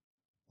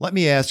Let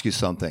me ask you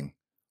something.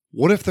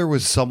 What if there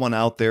was someone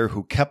out there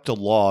who kept a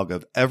log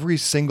of every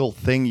single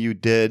thing you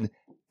did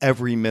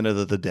every minute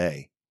of the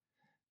day?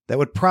 That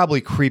would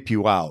probably creep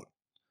you out.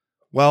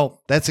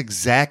 Well, that's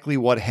exactly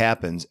what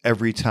happens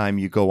every time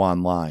you go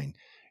online.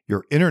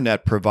 Your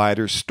internet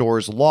provider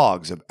stores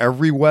logs of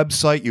every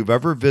website you've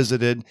ever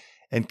visited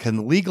and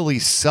can legally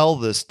sell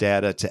this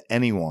data to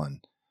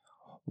anyone.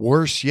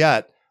 Worse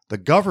yet, the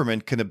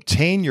government can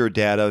obtain your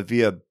data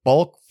via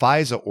bulk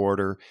FISA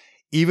order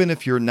even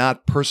if you're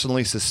not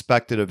personally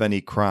suspected of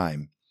any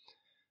crime.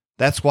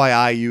 That's why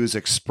I use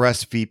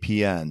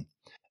ExpressVPN.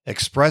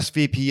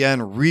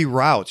 ExpressVPN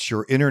reroutes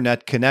your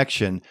internet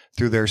connection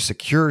through their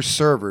secure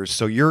servers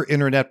so your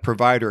internet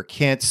provider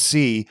can't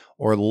see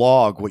or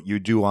log what you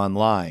do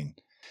online.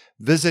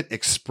 Visit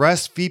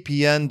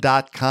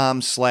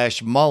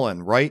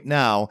expressvpn.com/Mullen right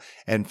now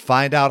and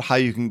find out how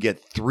you can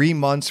get 3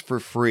 months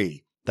for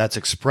free. That's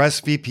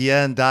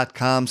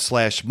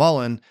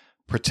expressvpn.com/Mullen.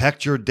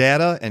 Protect your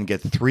data and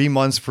get 3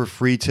 months for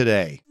free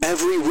today.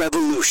 Every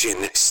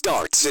revolution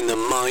starts in the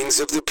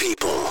minds of the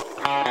people.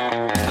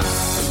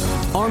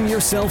 Arm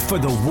yourself for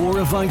the war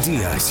of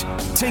ideas.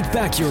 Take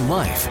back your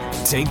life.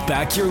 Take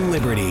back your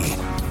liberty.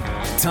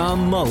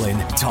 Tom Mullen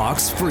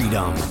Talks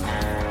Freedom.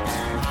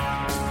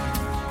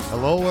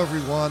 Hello,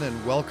 everyone,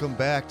 and welcome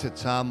back to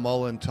Tom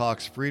Mullen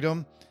Talks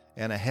Freedom,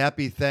 and a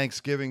happy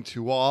Thanksgiving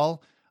to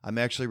all. I'm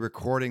actually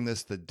recording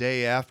this the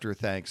day after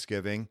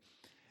Thanksgiving,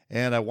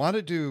 and I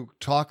wanted to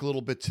talk a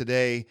little bit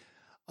today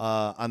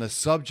on a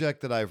subject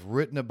that I've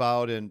written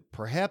about and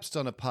perhaps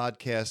done a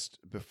podcast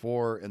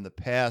before in the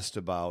past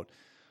about,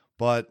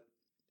 but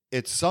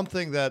it's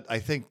something that I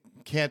think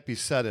can't be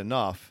said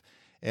enough,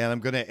 and I'm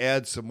going to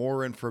add some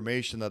more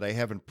information that I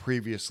haven't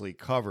previously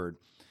covered,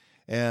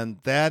 and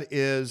that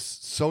is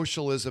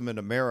socialism in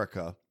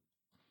America.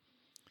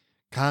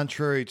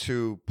 Contrary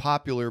to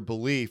popular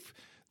belief,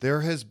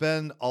 there has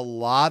been a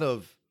lot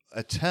of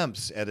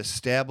attempts at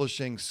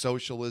establishing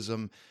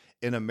socialism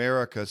in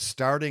America,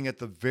 starting at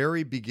the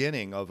very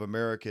beginning of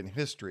American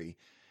history.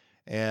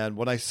 And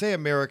when I say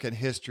American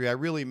history, I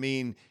really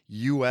mean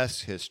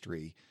U.S.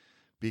 history,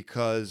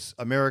 because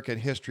American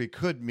history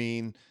could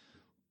mean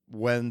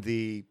when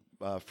the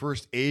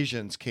first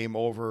Asians came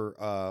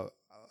over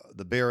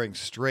the Bering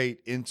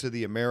Strait into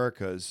the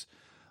Americas,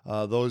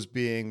 those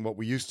being what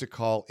we used to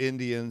call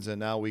Indians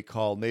and now we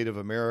call Native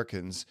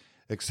Americans,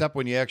 except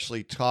when you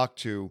actually talk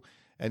to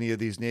any of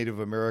these Native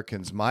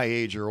Americans my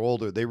age or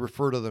older, they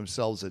refer to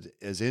themselves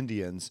as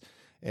Indians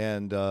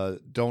and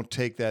don't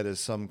take that as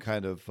some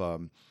kind of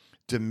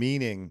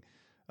demeaning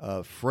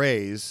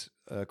phrase.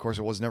 Of course,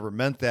 it was never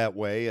meant that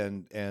way,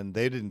 and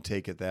they didn't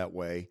take it that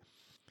way.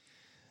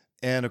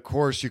 And of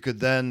course, you could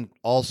then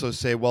also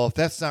say, well, if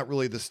that's not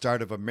really the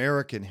start of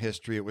American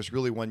history, it was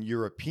really when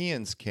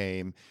Europeans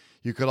came.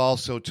 You could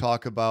also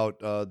talk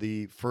about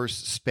the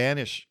first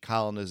Spanish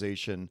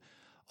colonization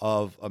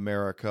of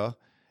America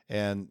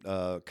and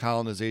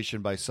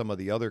colonization by some of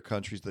the other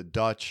countries, the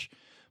Dutch.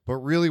 But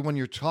really, when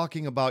you're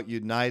talking about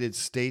United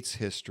States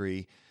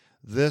history,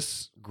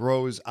 this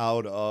grows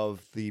out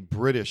of the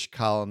British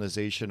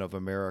colonization of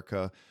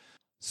America,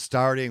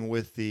 starting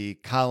with the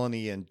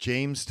colony in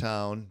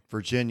Jamestown,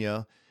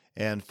 Virginia,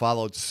 and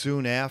followed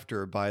soon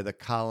after by the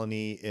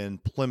colony in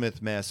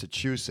Plymouth,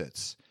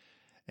 Massachusetts.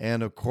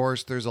 And of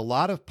course, there's a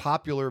lot of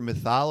popular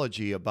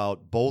mythology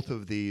about both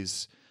of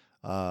these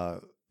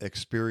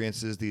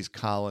experiences, these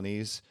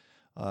colonies.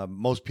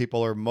 Most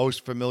people are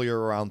most familiar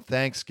around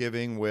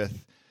Thanksgiving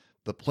with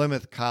the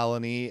Plymouth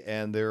colony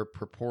and their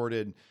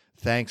purported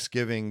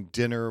Thanksgiving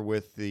dinner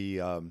with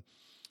the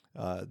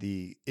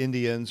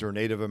Indians or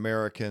Native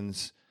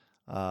Americans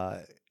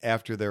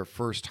after their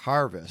first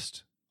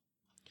harvest.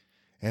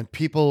 And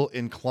people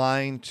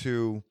inclined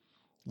to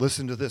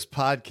listen to this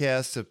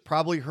podcast have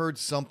probably heard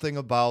something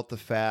about the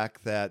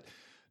fact that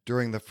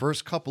during the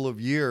first couple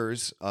of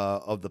years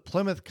of the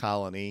Plymouth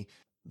colony,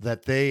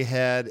 that they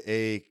had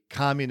a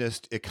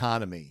communist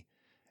economy.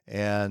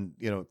 And,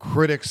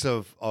 critics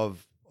of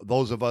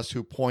those of us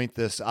who point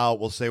this out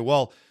will say,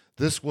 well,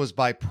 this was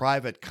by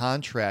private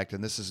contract,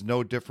 and this is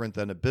no different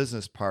than a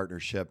business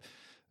partnership.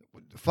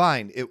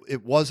 Fine,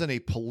 it wasn't a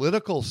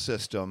political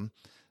system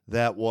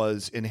that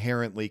was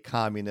inherently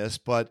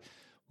communist, but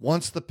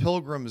once the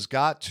Pilgrims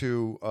got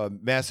to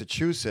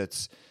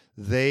Massachusetts,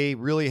 they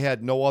really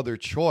had no other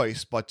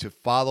choice but to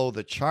follow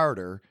the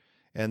charter.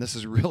 And this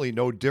is really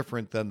no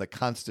different than the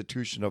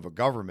constitution of a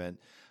government.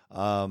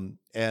 And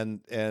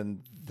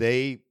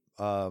they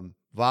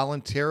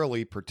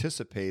voluntarily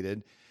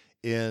participated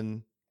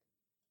in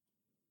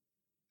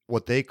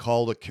what they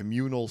called a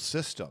communal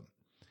system.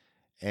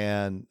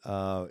 And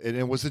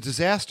it was a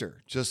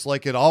disaster, just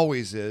like it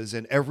always is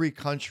in every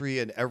country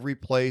and every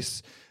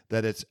place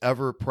that it's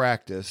ever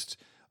practiced.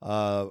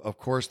 Of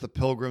course, the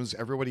Pilgrims,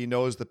 everybody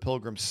knows the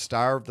Pilgrims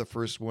starved the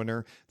first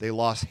winter. They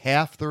lost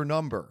half their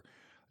number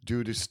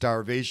due to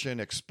starvation,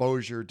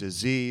 exposure,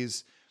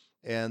 disease.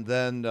 And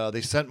then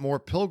they sent more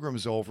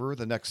Pilgrims over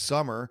the next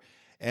summer.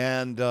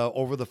 And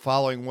over the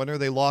following winter,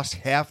 they lost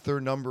half their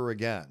number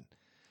again.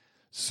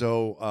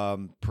 So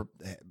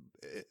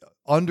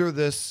under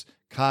this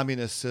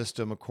communist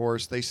system, of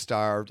course, they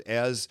starved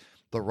as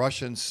the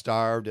Russians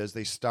starved, as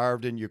they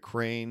starved in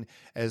Ukraine,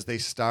 as they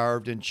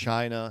starved in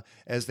China,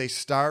 as they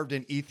starved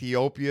in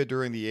Ethiopia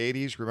during the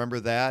 80s. Remember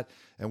that?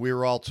 And we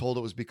were all told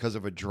it was because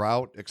of a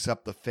drought,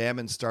 except the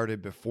famine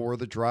started before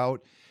the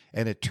drought.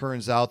 And it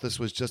turns out this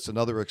was just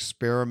another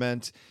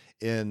experiment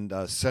in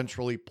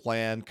centrally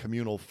planned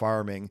communal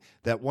farming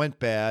that went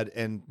bad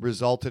and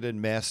resulted in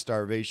mass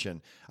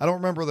starvation. I don't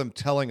remember them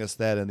telling us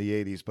that in the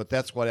 80s, but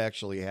that's what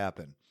actually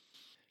happened.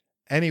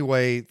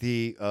 Anyway,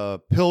 the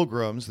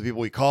Pilgrims, the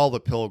people we call the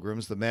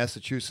Pilgrims, the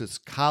Massachusetts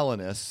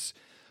colonists,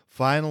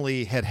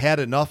 finally had had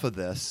enough of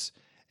this,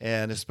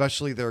 and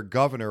especially their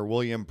governor,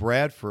 William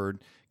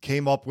Bradford,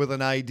 came up with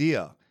an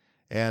idea.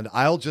 And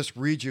I'll just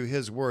read you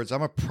his words.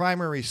 I'm a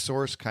primary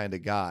source kind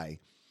of guy.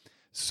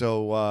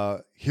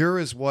 So here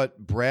is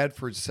what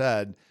Bradford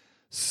said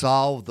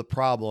solved the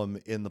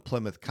problem in the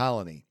Plymouth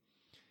colony.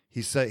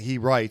 He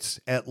writes,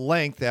 "At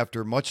length,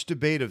 after much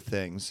debate of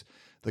things,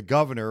 the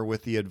governor,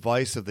 with the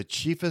advice of the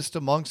chiefest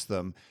amongst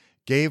them,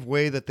 gave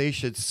way that they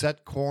should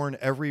set corn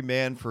every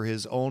man for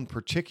his own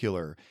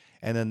particular,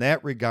 and in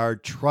that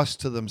regard trust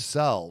to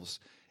themselves,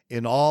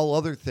 in all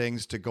other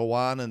things to go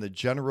on in the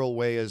general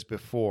way as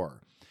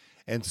before,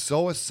 and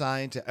so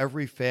assign to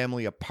every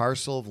family a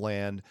parcel of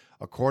land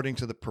according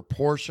to the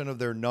proportion of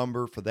their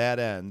number for that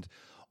end,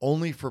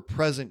 only for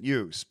present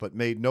use, but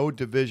made no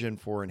division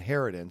for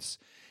inheritance,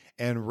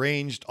 and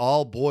ranged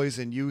all boys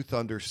and youth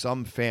under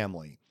some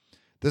family.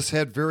 This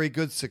had very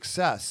good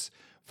success,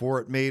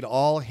 for it made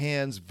all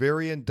hands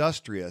very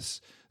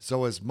industrious,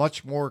 so as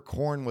much more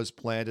corn was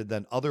planted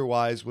than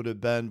otherwise would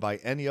have been by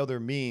any other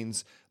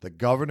means the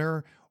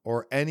governor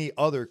or any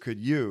other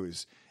could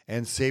use,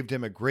 and saved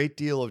him a great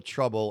deal of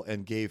trouble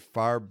and gave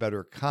far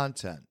better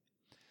content."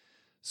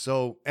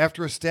 So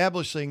after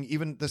establishing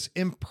even this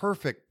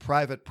imperfect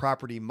private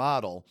property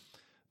model,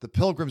 the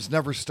Pilgrims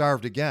never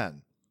starved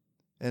again.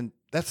 And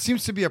that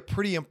seems to be a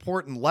pretty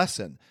important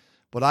lesson.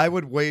 But I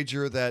would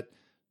wager that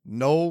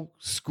no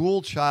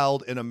school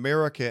child in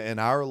America in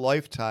our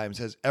lifetimes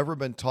has ever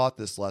been taught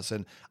this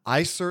lesson.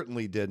 I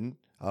certainly didn't,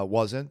 I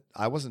wasn't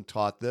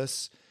taught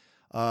this.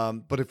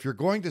 But if you're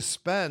going to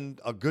spend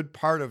a good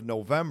part of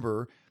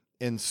November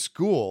in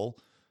school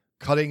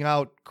cutting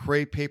out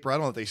crepe paper, I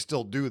don't know if they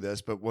still do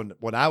this, but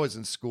when I was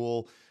in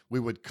school, we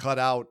would cut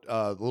out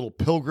little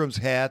pilgrims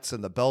hats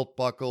and the belt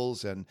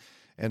buckles and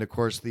of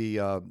course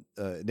the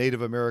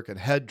Native American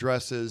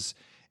headdresses,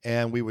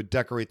 and we would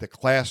decorate the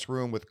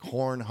classroom with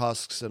corn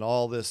husks and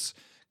all this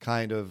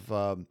kind of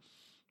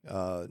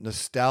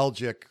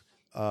nostalgic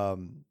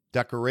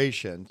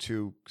decoration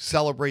to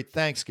celebrate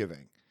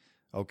Thanksgiving.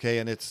 Okay,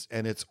 and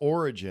its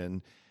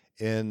origin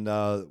in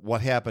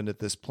what happened at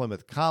this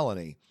Plymouth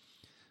colony,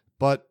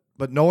 but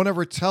no one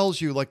ever tells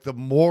you like the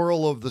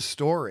moral of the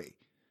story.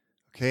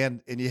 Okay,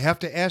 and you have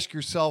to ask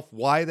yourself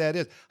why that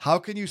is. How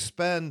can you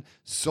spend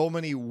so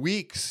many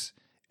weeks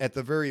at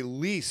the very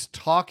least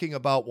talking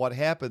about what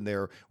happened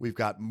there? We've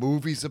got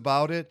movies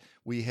about it.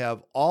 We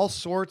have all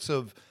sorts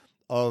of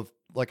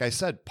like I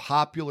said,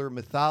 popular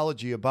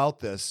mythology about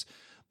this,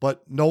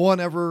 but no one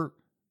ever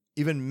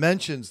even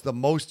mentions the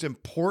most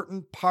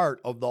important part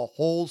of the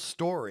whole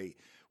story,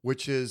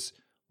 which is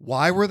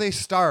why were they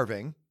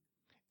starving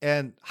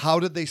and how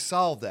did they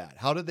solve that?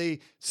 How did they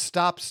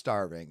stop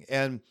starving?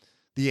 And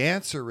the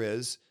answer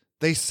is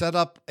they set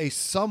up a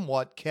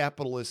somewhat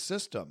capitalist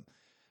system.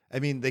 I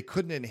mean, they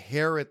couldn't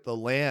inherit the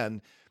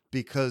land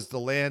because the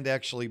land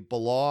actually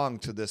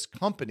belonged to this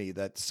company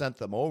that sent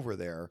them over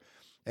there.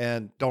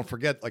 And don't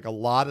forget, like a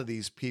lot of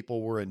these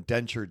people were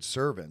indentured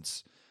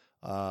servants.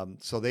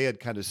 So they had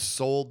kind of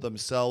sold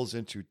themselves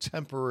into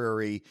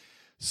temporary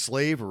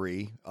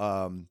slavery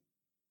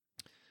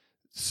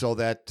so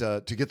that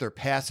to get their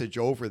passage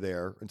over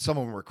there. And some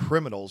of them were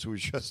criminals who were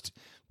just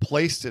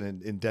placed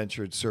in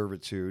indentured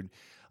servitude.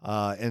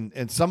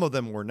 And some of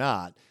them were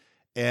not.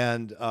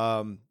 And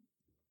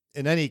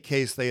in any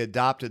case, they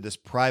adopted this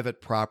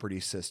private property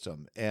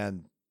system.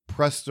 And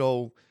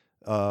presto,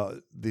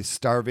 the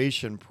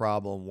starvation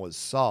problem was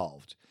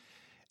solved.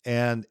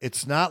 And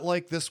it's not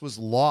like this was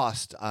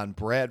lost on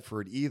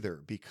Bradford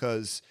either,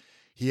 because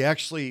he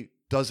actually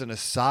does an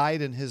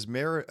aside in his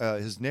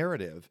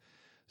narrative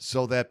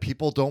so that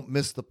people don't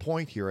miss the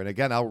point here. And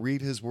again, I'll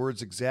read his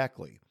words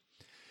exactly.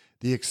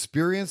 "The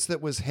experience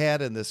that was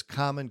had in this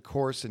common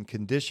course and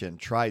condition,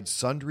 tried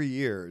sundry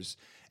years,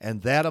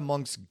 and that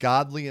amongst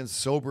godly and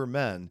sober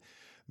men,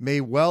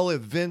 may well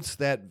evince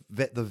that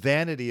the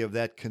vanity of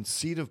that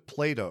conceit of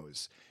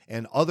Plato's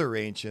and other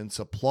ancients,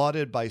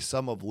 applauded by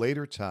some of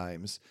later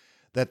times,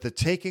 that the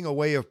taking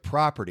away of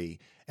property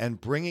and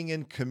bringing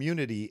in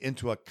community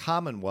into a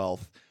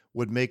commonwealth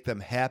would make them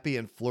happy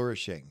and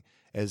flourishing,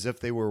 as if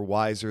they were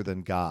wiser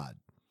than God."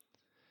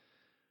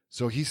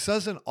 So he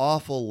says an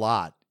awful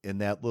lot in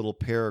that little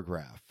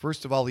paragraph.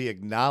 First of all, he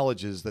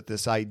acknowledges that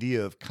this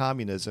idea of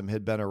communism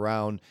had been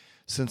around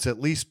since at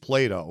least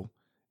Plato,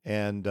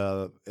 and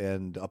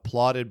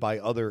applauded by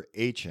other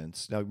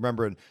ancients. Now,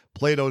 remember, in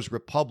Plato's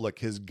Republic,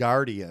 his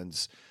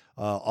guardians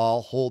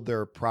all hold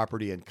their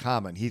property in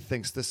common. He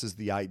thinks this is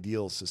the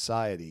ideal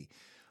society.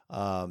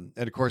 And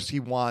of course, he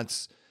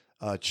wants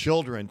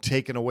children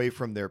taken away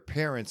from their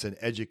parents and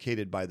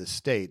educated by the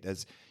state.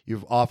 As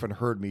you've often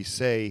heard me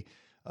say,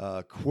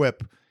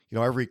 quip,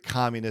 every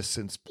communist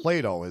since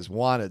Plato has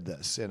wanted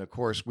this. And of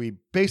course, we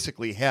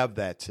basically have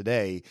that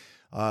today.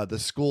 The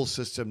school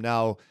system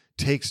now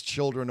takes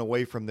children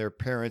away from their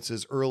parents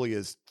as early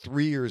as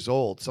 3 years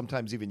old,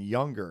 sometimes even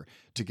younger,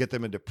 to get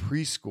them into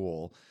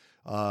preschool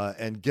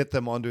and get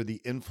them under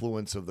the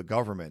influence of the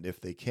government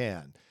if they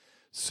can.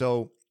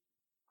 So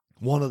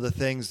one of the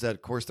things that,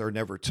 of course, they're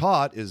never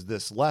taught is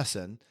this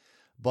lesson.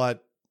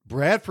 But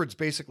Bradford's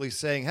basically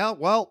saying,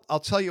 well, I'll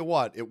tell you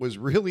what, it was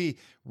really,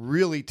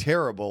 really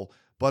terrible,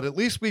 but at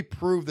least we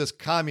proved this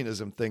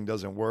communism thing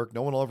doesn't work.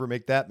 No one will ever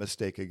make that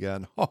mistake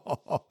again.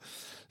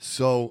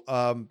 So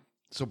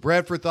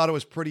Bradford thought it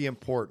was pretty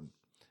important.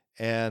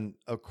 And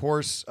of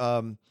course,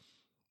 some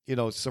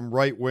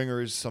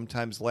right-wingers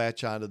sometimes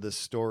latch onto this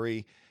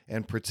story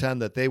and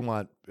pretend that they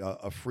want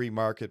a free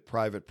market,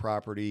 private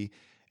property,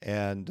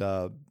 and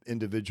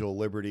individual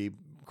liberty.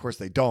 Of course,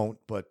 they don't,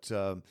 but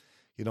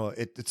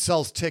it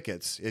sells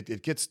tickets.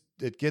 It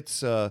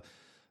gets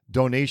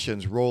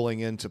donations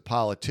rolling into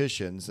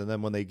politicians, and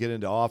then when they get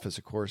into office,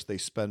 of course, they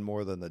spend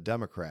more than the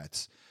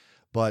Democrats.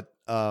 But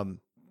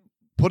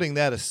putting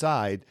that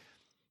aside,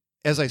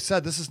 as I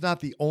said, this is not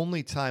the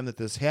only time that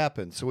this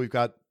happened. So we've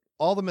got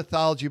all the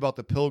mythology about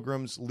the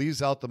Pilgrims,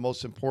 leaves out the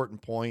most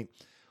important point.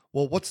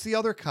 Well, what's the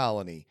other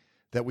colony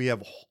that we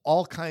have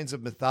all kinds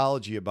of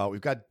mythology about?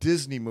 We've got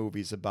Disney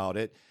movies about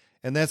it,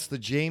 and that's the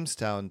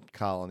Jamestown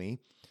colony,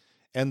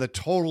 and the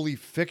totally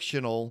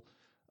fictional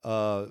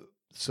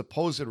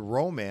supposed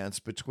romance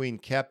between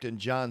Captain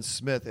John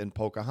Smith and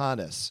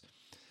Pocahontas.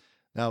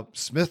 Now,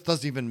 Smith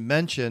doesn't even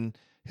mention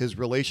his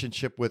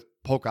relationship with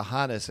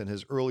Pocahontas in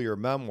his earlier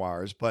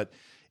memoirs, but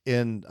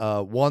in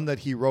one that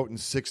he wrote in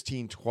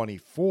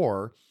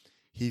 1624,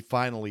 he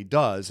finally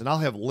does. And I'll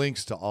have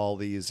links to all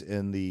these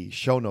in the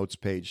show notes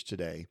page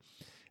today.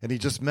 And he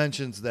just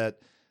mentions that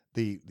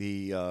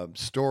the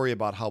story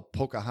about how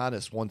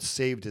Pocahontas once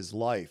saved his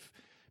life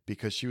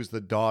because she was the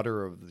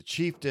daughter of the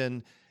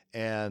chieftain,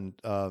 and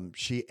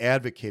she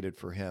advocated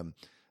for him.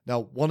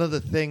 Now, one of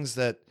the things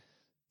that,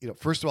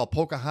 first of all,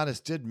 Pocahontas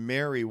did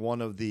marry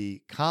one of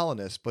the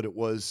colonists, but it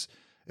was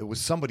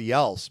somebody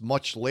else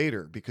much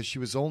later, because she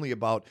was only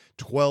about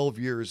 12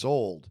 years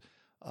old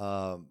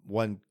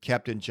when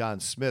Captain John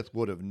Smith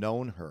would have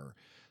known her.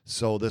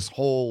 So this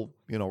whole,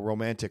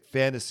 romantic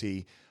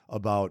fantasy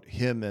about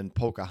him and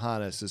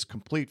Pocahontas is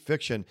complete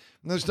fiction.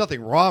 And there's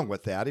nothing wrong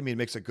with that. I mean, it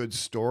makes a good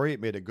story.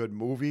 It made a good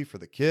movie for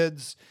the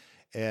kids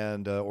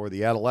and or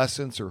the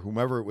adolescents or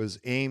whomever it was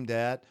aimed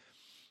at.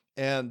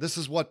 And this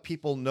is what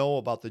people know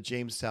about the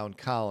Jamestown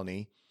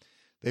colony.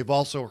 They've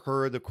also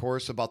heard, of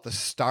course, about the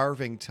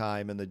starving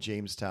time in the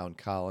Jamestown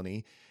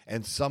colony.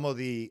 And some of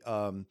the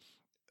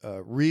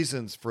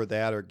reasons for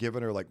that are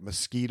given are like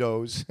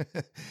mosquitoes.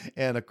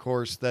 And, of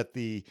course, that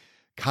the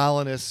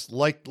colonists,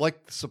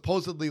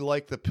 supposedly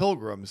like the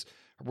Pilgrims,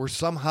 were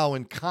somehow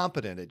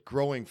incompetent at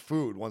growing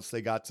food once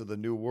they got to the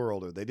New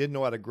World, or they didn't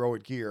know how to grow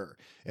it here.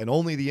 And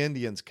only the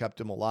Indians kept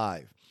them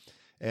alive.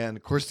 And,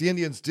 of course, the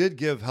Indians did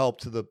give help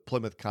to the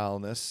Plymouth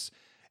colonists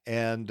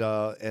and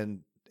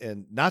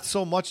not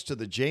so much to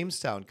the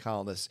Jamestown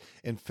colonists.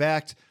 In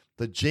fact,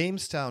 the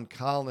Jamestown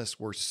colonists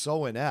were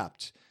so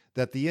inept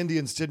that the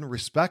Indians didn't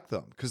respect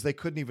them because they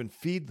couldn't even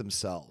feed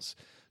themselves.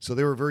 So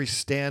they were very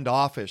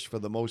standoffish for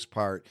the most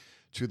part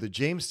to the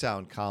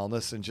Jamestown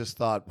colonists and just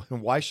thought,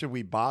 why should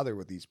we bother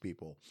with these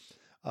people?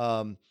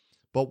 But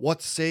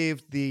what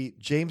saved the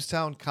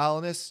Jamestown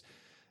colonists?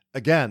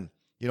 Again,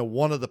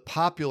 one of the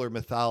popular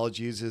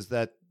mythologies is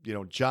that,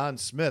 John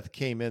Smith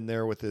came in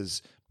there with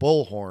his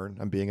bullhorn.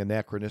 I'm being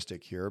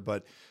anachronistic here,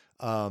 but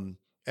and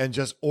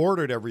just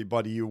ordered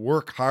everybody, you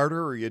work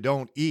harder or you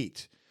don't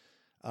eat.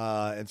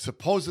 And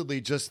supposedly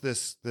just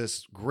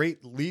this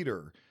great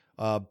leader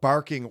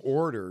barking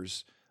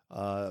orders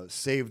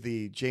saved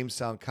the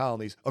Jamestown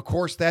colonies. Of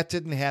course, that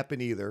didn't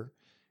happen either.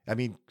 I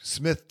mean,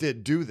 Smith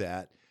did do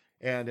that,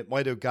 and it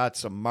might have got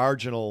some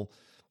marginal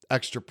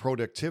extra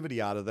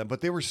productivity out of them,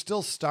 but they were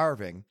still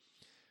starving.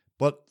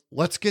 But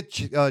let's get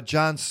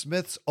John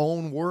Smith's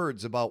own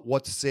words about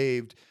what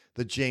saved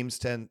the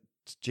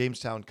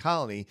Jamestown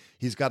colony.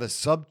 He's got a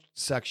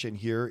subsection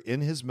here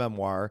in his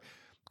memoir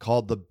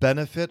called The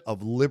Benefit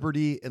of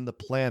Liberty in the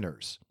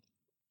Planters.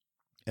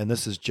 And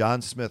this is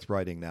John Smith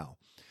writing now.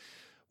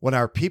 When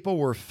our people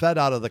were fed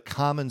out of the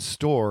common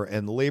store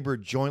and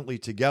labored jointly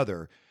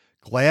together,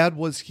 glad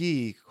was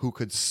he who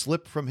could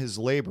slip from his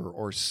labor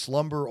or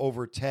slumber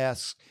over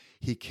tasks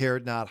he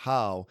cared not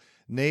how.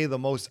 Nay, the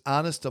most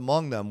honest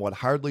among them would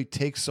hardly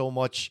take so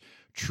much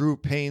true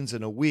pains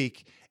in a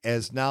week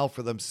as now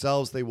for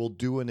themselves they will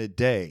do in a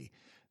day.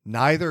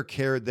 Neither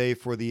cared they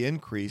for the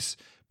increase,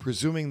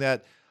 presuming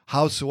that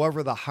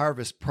howsoever the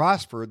harvest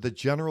prospered, the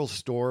general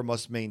store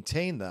must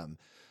maintain them,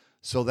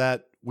 so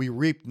that we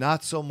reap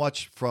not so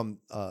much from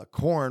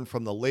corn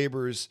from the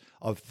labors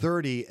of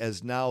 30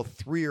 as now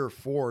 3 or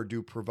 4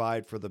 do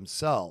provide for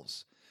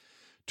themselves.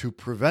 To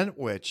prevent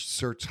which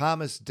Sir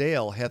Thomas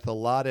Dale hath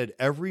allotted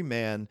every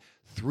man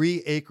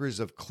 3 acres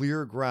of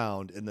clear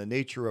ground in the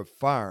nature of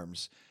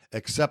farms,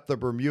 except the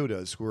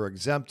Bermudas, who are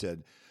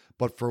exempted,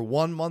 but for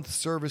 1 month's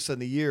service in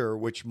the year,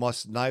 which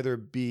must neither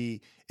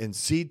be in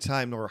seed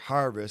time nor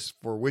harvest,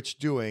 for which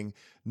doing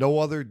no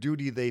other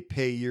duty they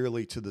pay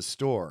yearly to the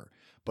store,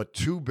 but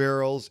 2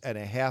 barrels and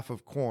a half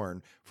of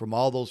corn from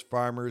all those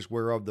farmers,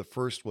 whereof the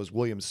first was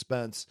William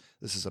Spence,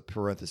 this is a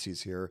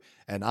parenthesis here,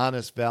 an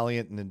honest,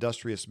 valiant, and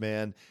industrious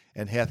man,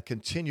 and hath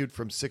continued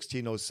from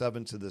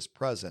 1607 to this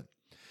present.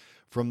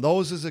 From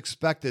those is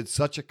expected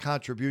such a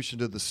contribution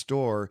to the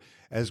store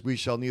as we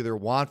shall neither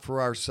want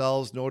for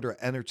ourselves nor to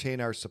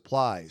entertain our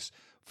supplies.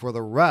 For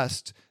the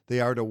rest, they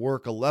are to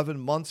work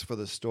 11 months for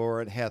the store,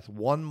 and hath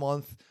 1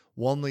 month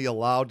only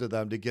allowed to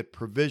them to get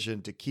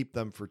provision to keep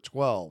them for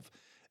 12,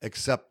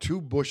 except 2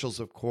 bushels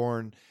of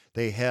corn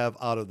they have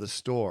out of the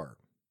store.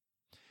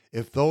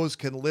 If those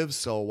can live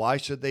so, why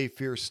should they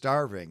fear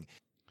starving?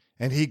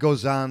 And he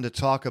goes on to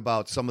talk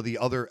about some of the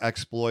other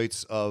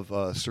exploits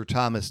of Sir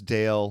Thomas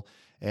Dale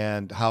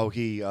and how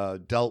he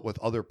dealt with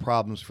other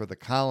problems for the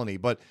colony.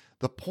 But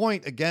the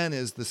point, again,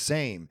 is the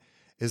same,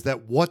 is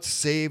that what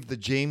saved the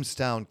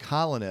Jamestown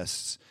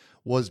colonists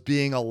was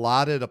being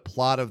allotted a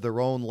plot of their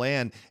own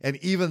land. And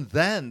even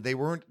then, they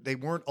weren't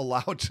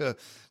allowed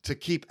to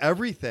keep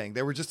everything.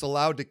 They were just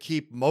allowed to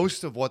keep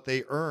most of what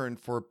they earned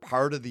for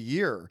part of the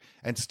year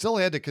and still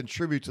had to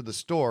contribute to the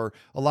store,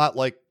 a lot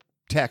like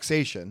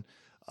taxation.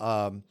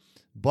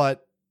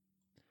 But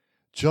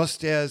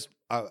just as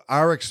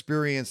our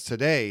experience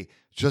today,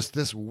 just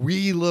this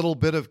wee little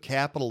bit of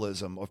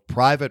capitalism, of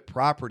private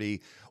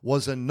property,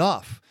 was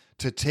enough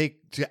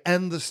to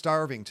end the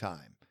starving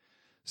time.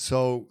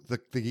 So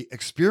the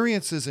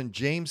experiences in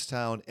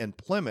Jamestown and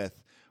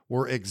Plymouth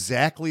were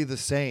exactly the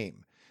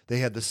same. They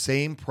had the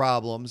same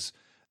problems,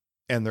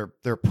 and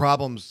their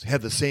problems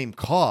had the same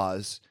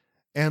cause,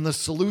 and the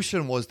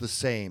solution was the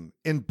same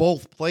in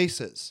both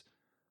places.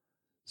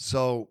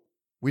 So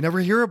we never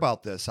hear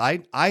about this.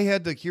 I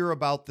had to hear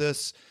about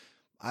this,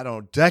 I don't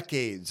know,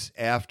 decades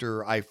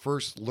after I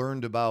first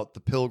learned about the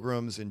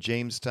Pilgrims in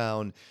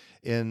Jamestown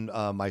in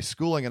my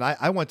schooling. And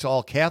I went to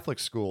all Catholic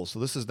schools, so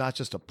this is not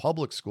just a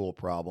public school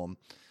problem.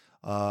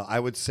 I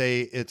would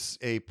say it's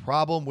a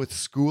problem with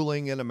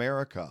schooling in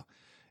America,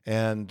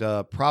 and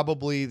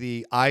probably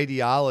the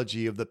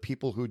ideology of the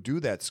people who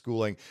do that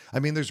schooling. I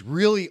mean, there's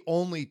really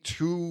only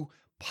 2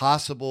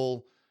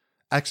 possible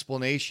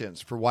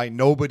explanations for why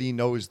nobody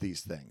knows these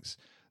things.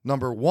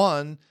 Number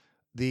one,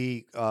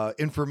 the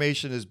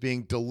information is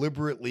being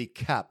deliberately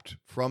kept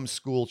from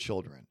school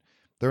children.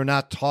 They're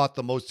not taught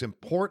the most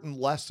important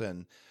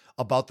lesson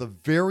about the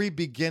very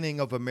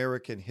beginning of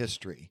American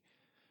history.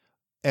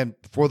 And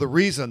for the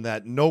reason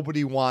that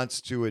nobody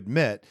wants to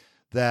admit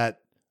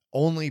that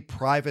only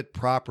private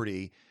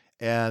property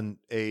and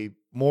a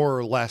more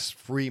or less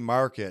free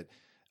market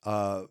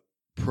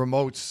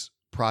promotes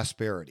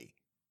prosperity.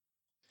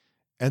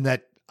 And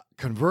that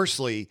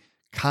conversely,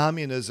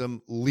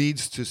 communism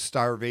leads to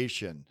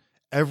starvation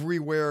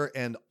everywhere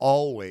and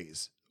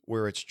always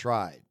where it's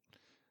tried.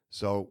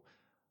 So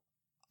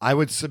I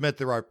would submit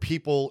there are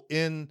people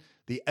in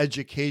the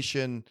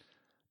education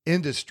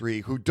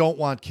industry who don't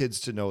want kids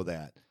to know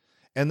that.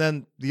 And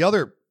then the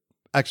other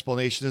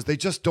explanation is they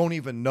just don't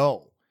even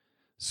know.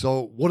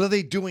 So what are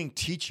they doing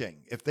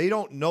teaching if they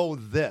don't know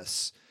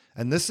this?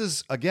 And this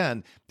is,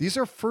 again, these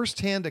are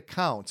firsthand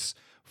accounts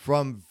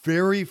from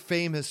very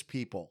famous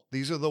people.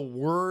 These are the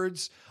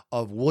words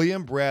of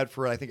William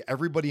Bradford. I think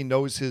everybody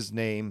knows his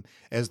name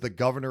as the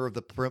governor of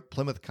the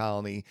Plymouth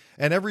colony,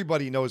 and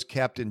everybody knows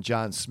Captain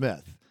John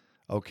Smith,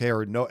 okay,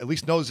 or at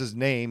least knows his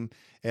name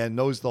and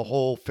knows the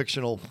whole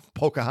fictional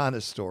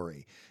Pocahontas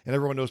story, and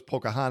everyone knows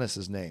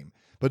Pocahontas' name.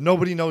 But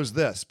nobody knows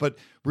this. But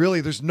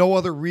really, there's no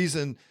other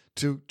reason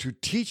to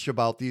teach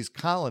about these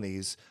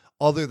colonies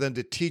other than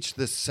to teach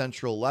this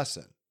central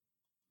lesson.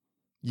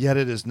 Yet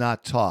it is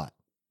not taught.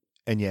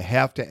 And you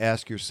have to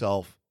ask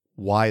yourself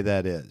why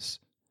that is.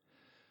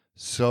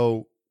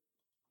 So,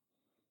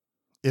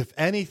 if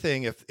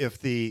anything, if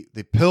the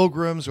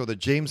Pilgrims or the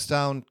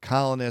Jamestown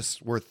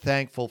colonists were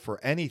thankful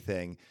for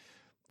anything,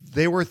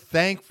 they were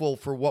thankful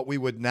for what we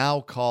would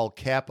now call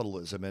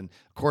capitalism. And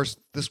of course,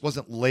 this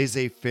wasn't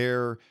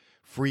laissez-faire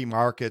free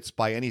markets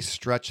by any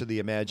stretch of the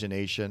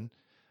imagination.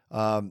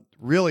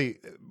 Really,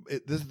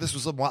 this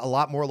was a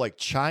lot more like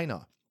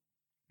China.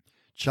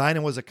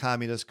 China was a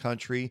communist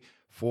country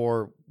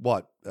for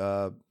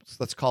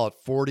let's call it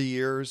 40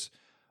 years,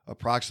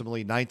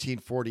 approximately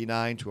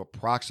 1949 to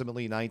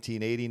approximately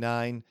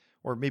 1989,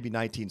 or maybe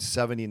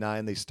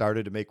 1979, they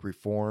started to make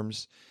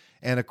reforms.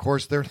 And of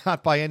course, they're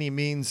not by any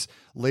means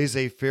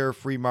laissez-faire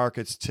free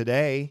markets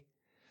today,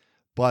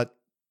 but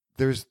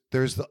there's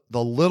the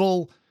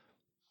little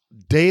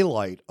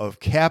daylight of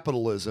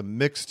capitalism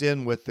mixed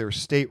in with their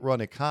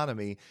state-run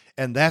economy,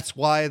 and that's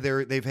why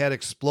they've had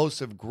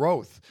explosive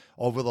growth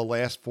over the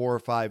last 4 or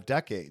 5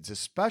 decades,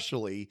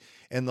 especially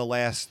in the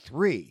last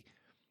 3.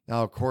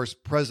 Now, of course,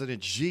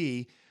 President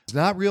Xi is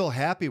not real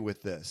happy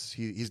with this.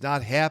 He's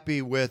not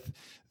happy with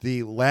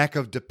the lack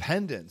of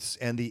dependence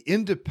and the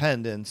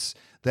independence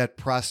that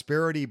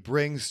prosperity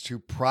brings to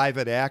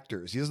private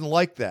actors. He doesn't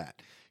like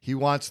that. He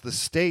wants the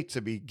state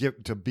to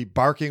be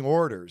barking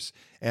orders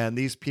and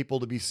these people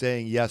to be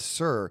saying, yes,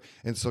 sir.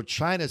 And so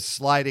China's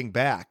sliding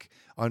back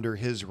under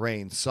his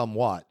reign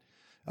somewhat.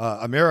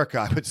 America,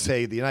 I would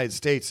say, the United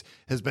States,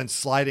 has been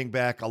sliding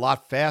back a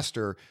lot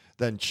faster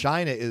than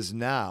China is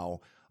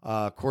now.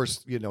 Of course,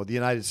 the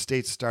United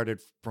States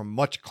started from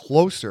much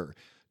closer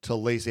to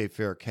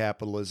laissez-faire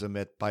capitalism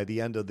by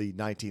the end of the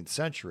 19th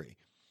century.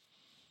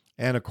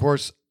 And of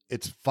course,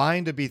 it's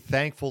fine to be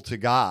thankful to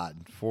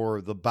God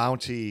for the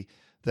bounty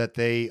that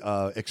they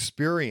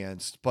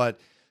experienced, but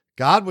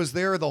God was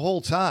there the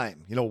whole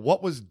time.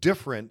 What was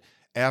different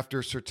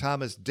after Sir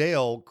Thomas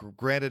Dale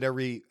granted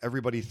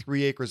everybody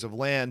 3 acres of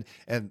land,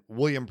 and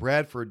William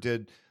Bradford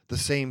did the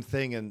same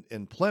thing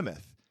in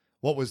Plymouth?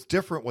 What was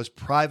different was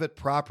private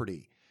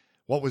property.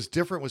 What was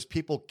different was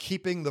people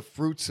keeping the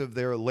fruits of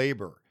their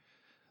labor.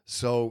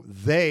 So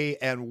they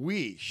and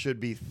we should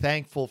be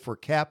thankful for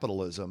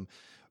capitalism,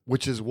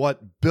 which is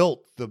what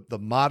built the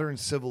modern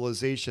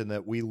civilization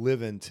that we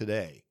live in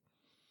today.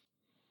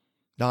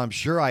 Now, I'm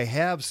sure I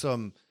have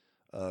some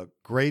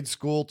grade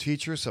school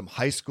teachers, some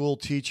high school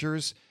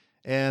teachers,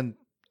 and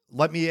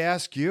let me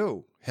ask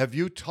you, have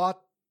you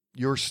taught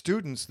your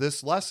students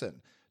this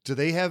lesson? Do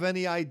they have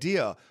any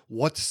idea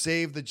what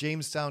saved the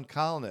Jamestown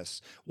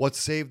colonists? What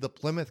saved the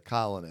Plymouth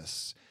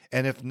colonists?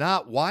 And if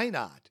not, why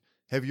not?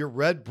 Have you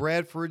read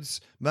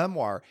Bradford's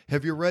memoir?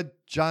 Have you read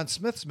John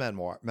Smith's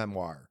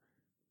memoir?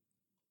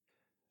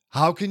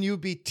 How can you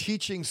be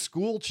teaching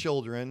school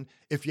children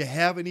if you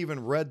haven't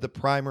even read the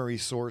primary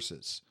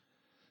sources?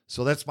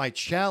 So that's my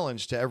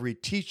challenge to every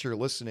teacher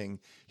listening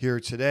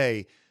here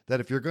today, that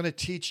if you're going to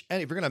teach,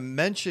 and if you're going to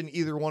mention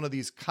either one of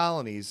these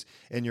colonies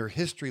in your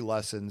history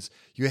lessons,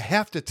 you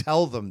have to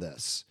tell them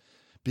this,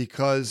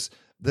 because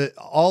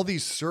all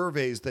these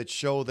surveys that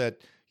show that,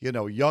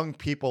 young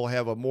people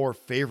have a more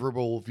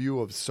favorable view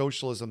of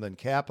socialism than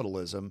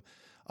capitalism,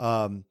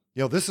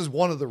 this is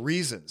one of the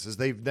reasons, is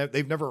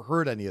they've never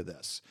heard any of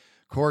this.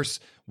 Of course,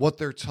 what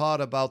they're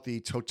taught about the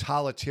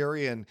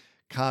totalitarian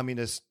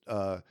communist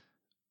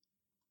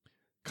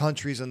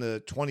countries in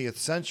the 20th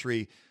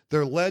century,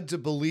 they're led to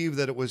believe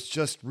that it was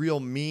just real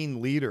mean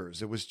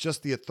leaders. It was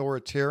just the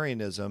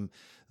authoritarianism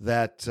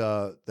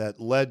that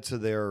led to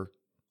their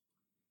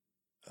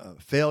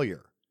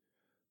failure.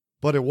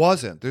 But it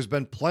wasn't. There's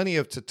been plenty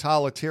of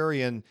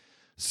totalitarian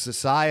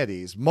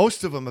societies.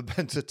 Most of them have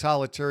been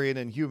totalitarian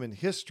in human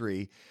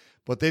history,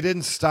 but they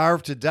didn't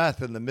starve to death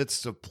in the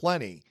midst of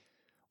plenty.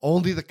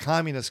 Only the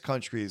communist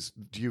countries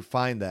do you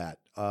find that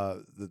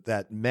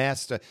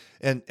mass.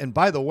 And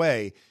by the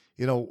way,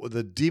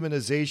 the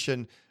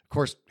demonization. Of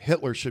course,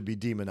 Hitler should be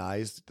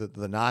demonized.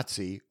 The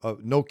Nazi.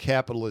 No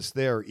capitalist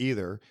there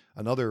either.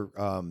 Another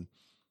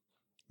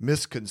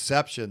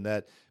misconception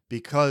that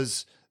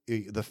because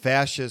the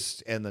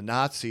fascists and the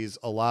Nazis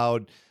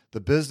allowed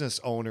the business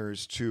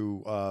owners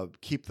to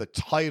keep the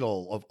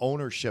title of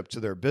ownership to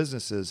their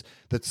businesses,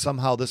 that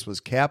somehow this was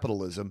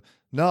capitalism.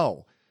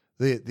 No,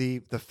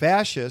 the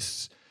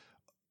fascists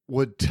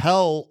would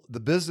tell the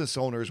business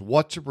owners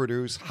what to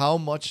produce, how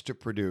much to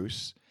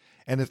produce,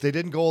 and if they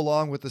didn't go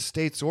along with the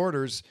state's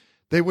orders,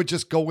 they would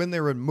just go in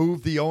there and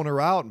move the owner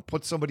out and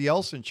put somebody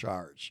else in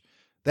charge.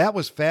 That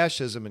was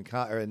fascism and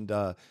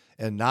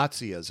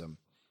Nazism.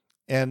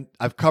 And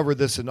I've covered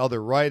this in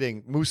other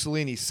writing.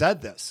 Mussolini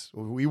said this.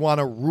 We want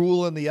to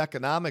rule in the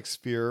economic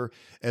sphere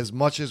as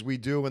much as we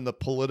do in the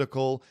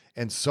political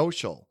and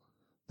social,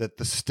 that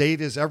the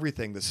state is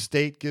everything. The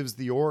state gives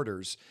the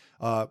orders.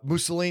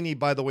 Mussolini,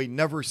 by the way,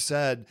 never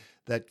said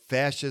that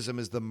fascism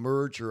is the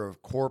merger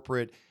of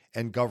corporate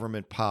and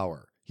government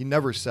power. He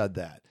never said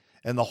that.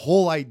 And the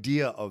whole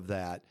idea of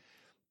that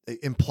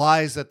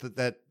implies that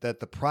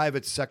the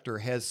private sector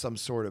has some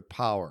sort of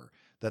power,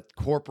 that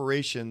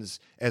corporations,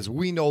 as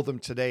we know them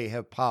today,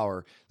 have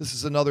power. This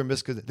is another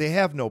misconception. They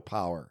have no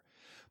power.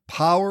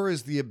 Power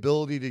is the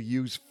ability to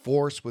use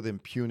force with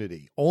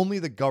impunity. Only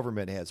the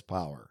government has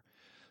power.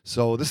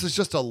 So this is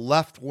just a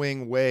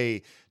left-wing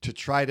way to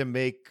try to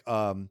make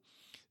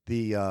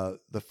the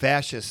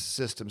fascist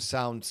system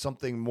sound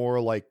something more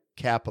like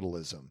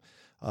capitalism,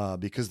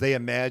 because they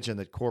imagine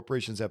that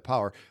corporations have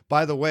power.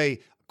 By the way,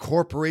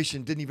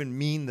 corporation didn't even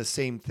mean the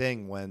same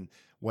thing when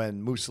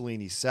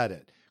Mussolini said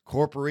it.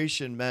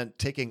 Corporation meant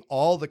taking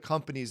all the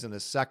companies in a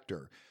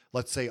sector,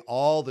 let's say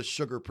all the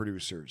sugar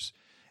producers,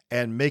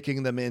 and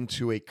making them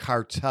into a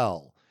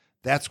cartel.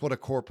 That's what a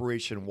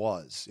corporation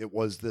was. It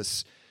was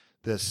this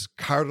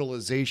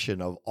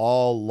cartelization of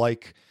all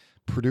like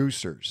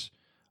producers.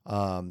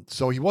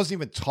 So he wasn't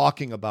even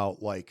talking about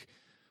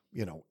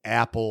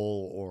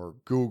Apple or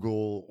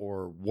Google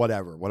or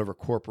whatever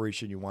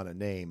corporation you want to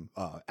name,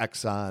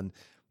 Exxon,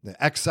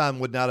 Exxon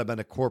would not have been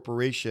a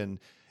corporation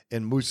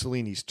in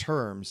Mussolini's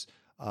terms.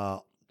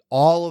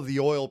 All of the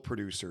oil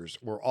producers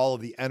or all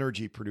of the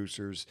energy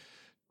producers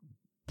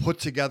put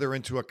together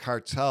into a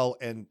cartel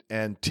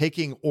and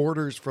taking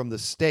orders from the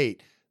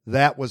state,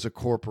 that was a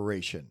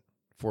corporation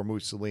for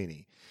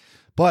Mussolini.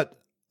 But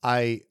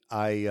I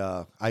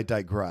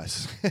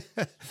digress.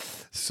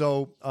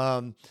 So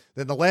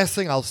then the last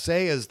thing I'll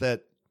say is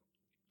that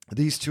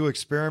these two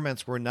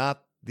experiments were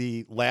not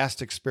the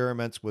last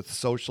experiments with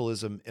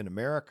socialism in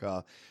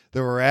America.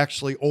 There were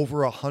actually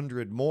over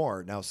 100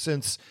 more. Now,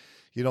 since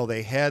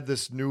they had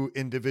this new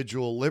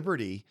individual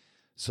liberty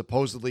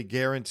supposedly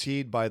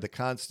guaranteed by the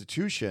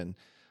Constitution,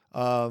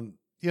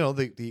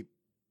 the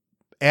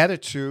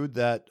attitude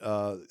that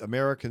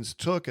Americans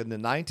took in the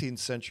 19th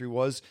century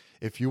was,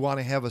 if you want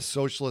to have a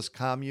socialist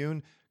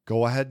commune,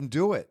 go ahead and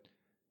do it.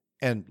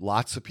 And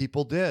lots of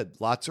people did.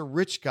 Lots of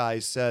rich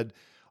guys said,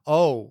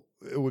 oh,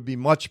 it would be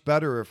much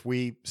better if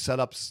we set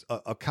up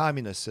a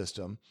communist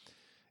system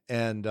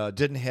and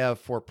didn't have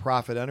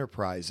for-profit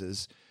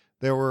enterprises.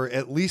 There were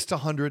at least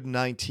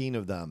 119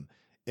 of them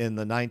in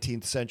the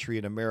 19th century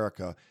in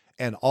America,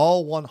 and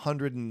all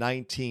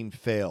 119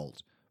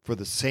 failed for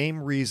the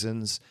same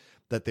reasons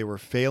that they were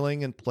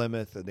failing in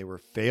Plymouth, and they were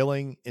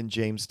failing in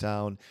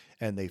Jamestown,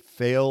 and they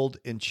failed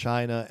in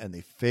China, and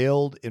they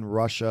failed in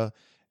Russia,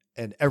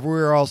 and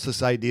everywhere else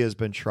this idea has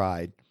been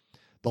tried.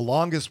 The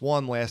longest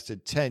one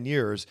lasted 10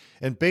 years,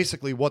 and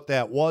basically what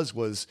that was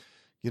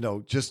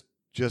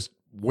just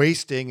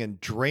wasting and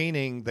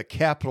draining the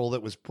capital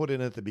that was put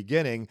in at the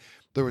beginning.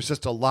 There was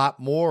just a lot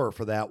more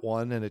for that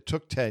one, and it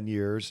took 10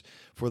 years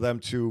for them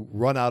to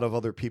run out of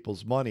other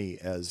people's money,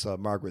 as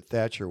Margaret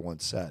Thatcher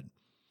once said.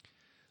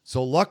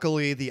 So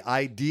luckily, the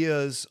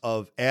ideas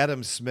of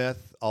Adam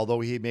Smith, although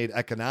he made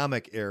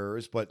economic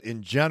errors, but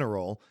in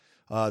general,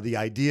 the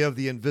idea of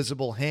the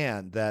invisible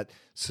hand, that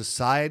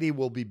society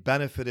will be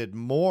benefited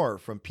more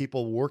from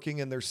people working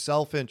in their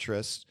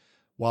self-interest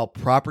while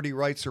property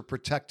rights are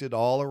protected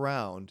all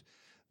around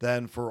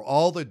than for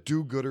all the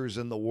do-gooders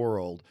in the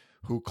world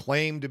who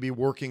claim to be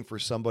working for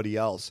somebody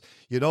else.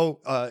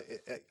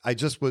 I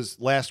just was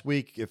last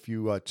week, if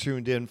you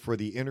tuned in for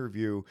the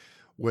interview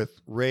with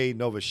Ray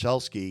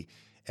Novoselsky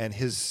and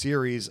his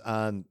series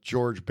on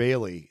George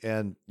Bailey,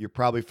 and you're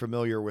probably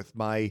familiar with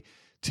my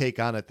take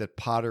on it, that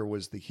Potter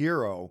was the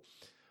hero.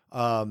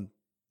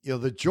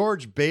 The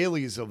George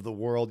Baileys of the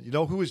world,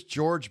 who is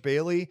George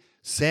Bailey?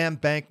 Sam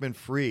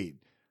Bankman-Fried,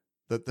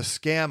 the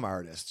scam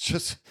artist.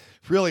 Just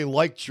really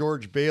like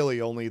George Bailey,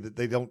 only that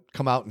they don't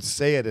come out and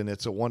say it in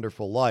It's a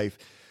Wonderful Life.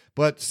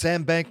 But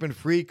Sam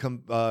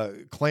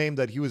Bankman-Fried claimed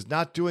that he was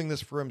not doing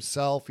this for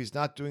himself. He's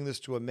not doing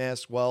this to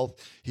amass wealth.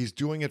 He's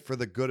doing it for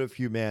the good of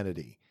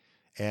humanity.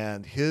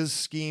 And his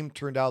scheme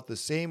turned out the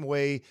same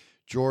way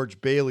George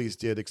Bailey's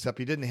did, except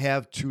he didn't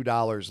have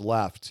 $2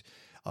 left,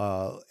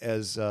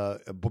 as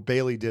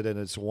Bailey did in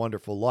It's a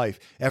Wonderful Life,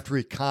 after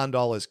he conned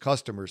all his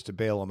customers to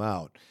bail him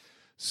out.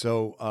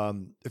 So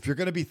if you're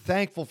going to be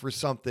thankful for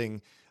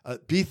something,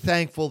 be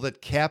thankful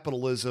that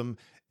capitalism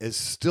is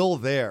still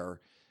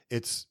there.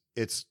 It's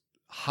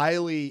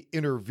highly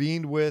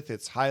intervened with.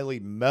 It's highly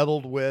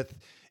meddled with.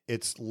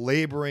 It's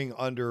laboring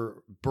under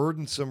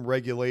burdensome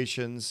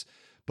regulations.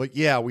 But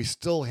yeah, we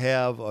still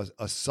have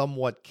a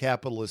somewhat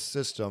capitalist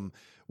system,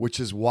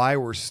 which is why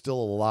we're still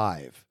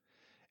alive.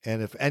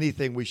 And if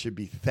anything, we should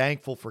be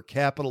thankful for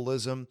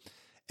capitalism,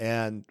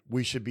 and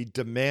we should be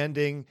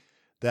demanding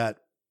that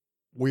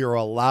we are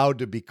allowed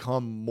to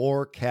become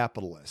more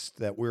capitalist,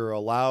 that we're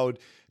allowed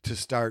to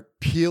start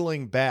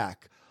peeling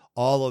back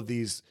all of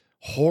these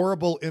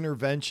horrible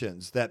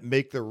interventions that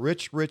make the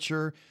rich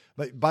richer.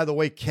 But by the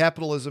way,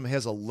 capitalism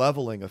has a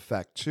leveling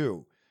effect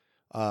too.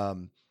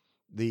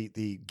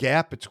 The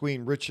gap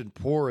between rich and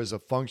poor is a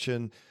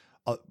function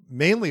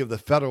mainly of the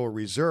Federal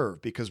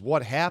Reserve, because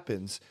what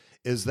happens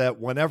is that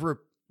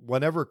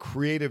whenever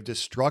creative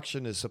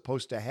destruction is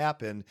supposed to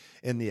happen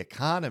in the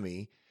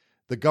economy,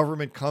 the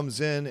government comes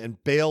in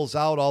and bails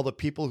out all the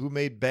people who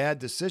made bad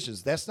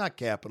decisions. That's not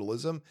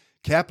capitalism.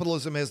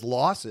 Capitalism has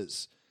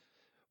losses.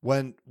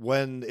 When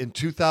in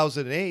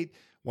 2008,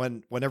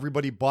 when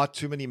everybody bought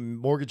too many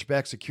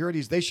mortgage-backed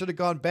securities, they should have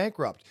gone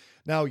bankrupt.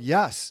 Now,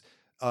 yes,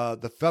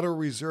 the Federal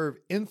Reserve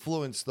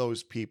influenced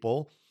those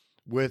people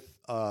with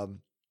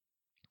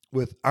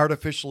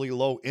artificially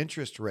low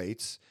interest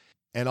rates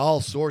and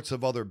all sorts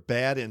of other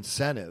bad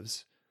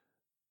incentives,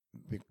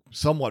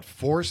 somewhat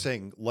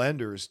forcing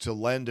lenders to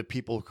lend to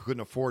people who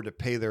couldn't afford to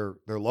pay their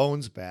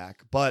loans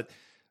back. But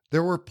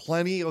there were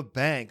plenty of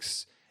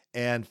banks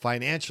and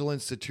financial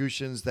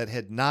institutions that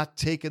had not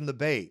taken the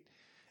bait.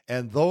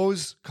 And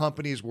those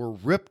companies were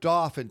ripped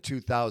off in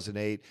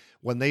 2008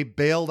 when they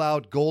bailed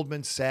out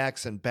Goldman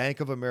Sachs and Bank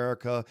of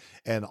America,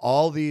 and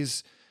all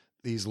these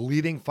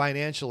leading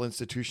financial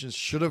institutions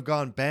should have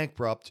gone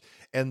bankrupt,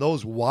 and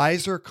those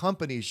wiser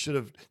companies should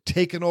have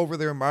taken over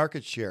their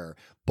market share,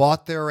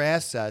 bought their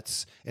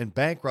assets in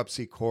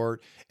bankruptcy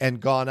court, and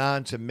gone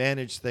on to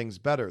manage things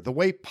better, the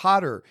way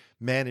Potter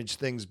managed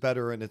things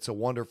better in It's a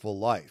Wonderful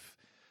Life.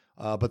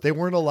 but they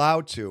weren't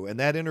allowed to. And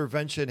that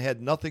intervention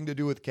had nothing to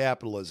do with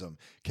capitalism.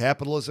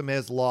 Capitalism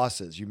has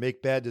losses. You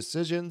make bad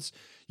decisions,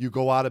 you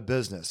go out of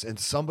business, and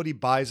somebody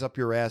buys up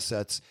your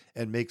assets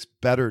and makes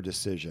better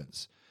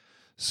decisions.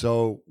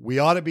 So we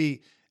ought to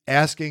be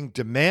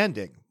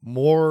demanding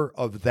more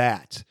of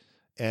that.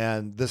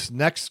 And this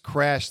next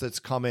crash that's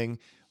coming,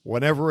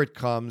 whenever it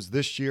comes,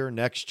 this year,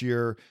 next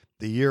year,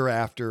 the year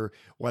after,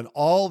 when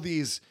all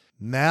these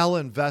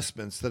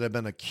malinvestments that have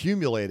been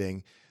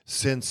accumulating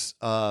since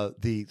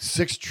the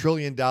 $6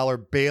 trillion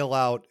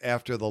bailout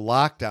after the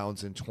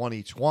lockdowns in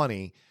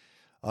 2020,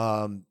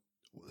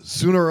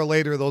 sooner or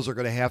later, those are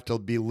going to have to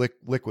be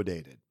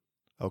liquidated.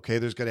 Okay,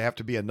 there's going to have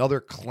to be another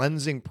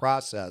cleansing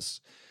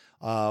process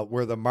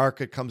where the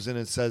market comes in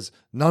and says,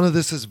 none of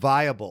this is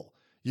viable.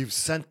 You've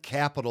sent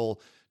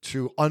capital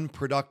to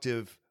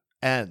unproductive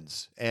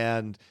ends,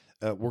 and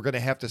we're going to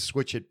have to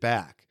switch it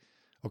back.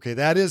 Okay,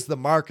 that is the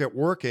market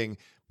working,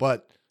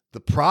 but the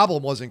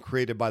problem wasn't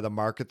created by the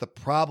market. The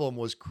problem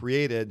was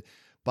created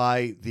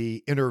by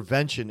the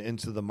intervention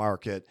into the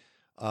market,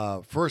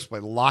 first by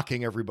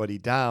locking everybody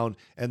down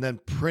and then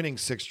printing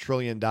 $6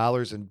 trillion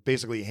and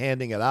basically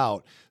handing it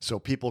out so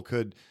people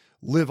could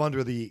live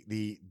under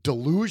the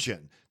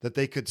delusion that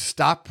they could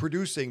stop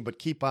producing but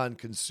keep on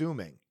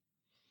consuming.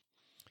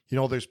 You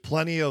know, there's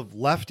plenty of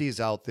lefties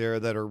out there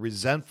that are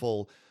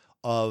resentful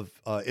of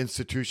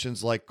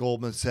institutions like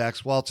Goldman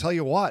Sachs. Well, I'll tell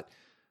you what,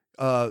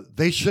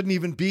 they shouldn't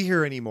even be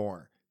here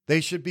anymore. They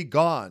should be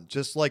gone,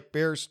 just like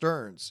Bear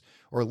Stearns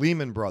or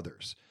Lehman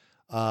Brothers,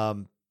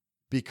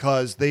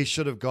 because they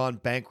should have gone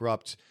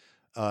bankrupt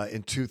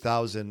in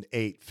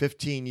 2008,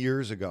 15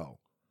 years ago.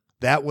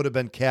 That would have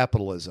been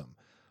capitalism.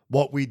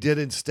 What we did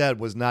instead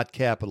was not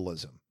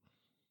capitalism.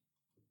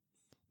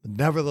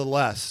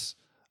 Nevertheless,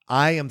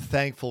 I am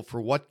thankful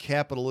for what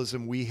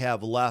capitalism we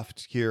have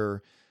left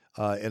here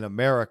in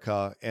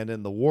America and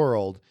in the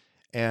world,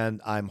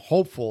 and I'm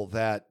hopeful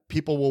that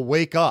people will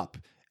wake up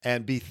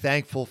and be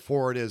thankful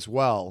for it as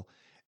well.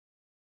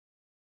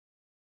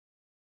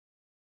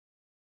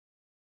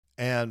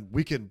 And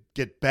we can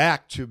get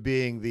back to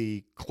being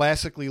the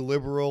classically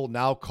liberal,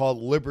 now called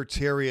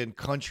libertarian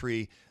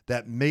country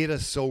that made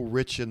us so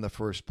rich in the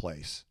first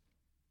place.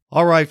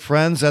 All right,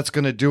 friends, that's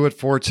going to do it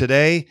for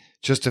today.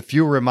 Just a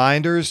few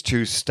reminders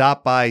to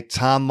stop by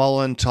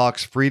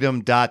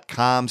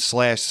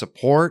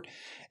tommullentalksfreedom.com/support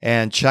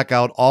and check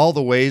out all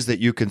the ways that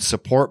you can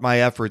support my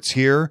efforts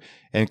here,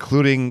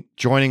 including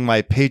joining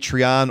my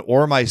Patreon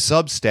or my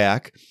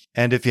Substack.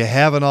 And if you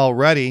haven't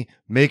already,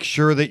 make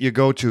sure that you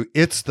go to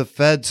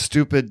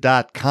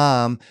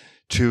itsthefedstupid.com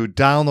to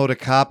download a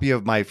copy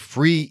of my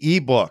free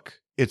ebook,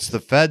 It's the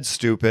Fed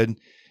Stupid.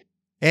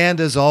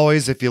 And as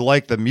always, if you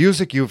like the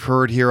music you've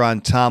heard here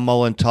on Tom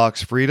Mullen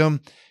Talks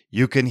Freedom,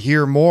 you can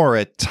hear more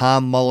at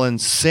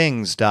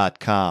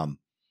tommullensings.com.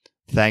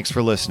 Thanks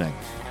for listening.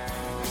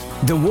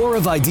 The war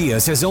of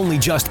ideas has only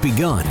just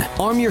begun.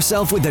 Arm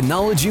yourself with the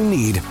knowledge you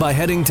need by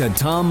heading to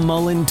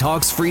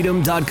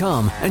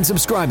tommullentalksfreedom.com and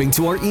subscribing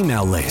to our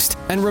email list.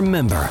 And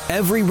remember,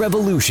 every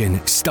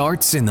revolution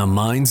starts in the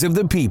minds of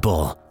the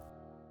people.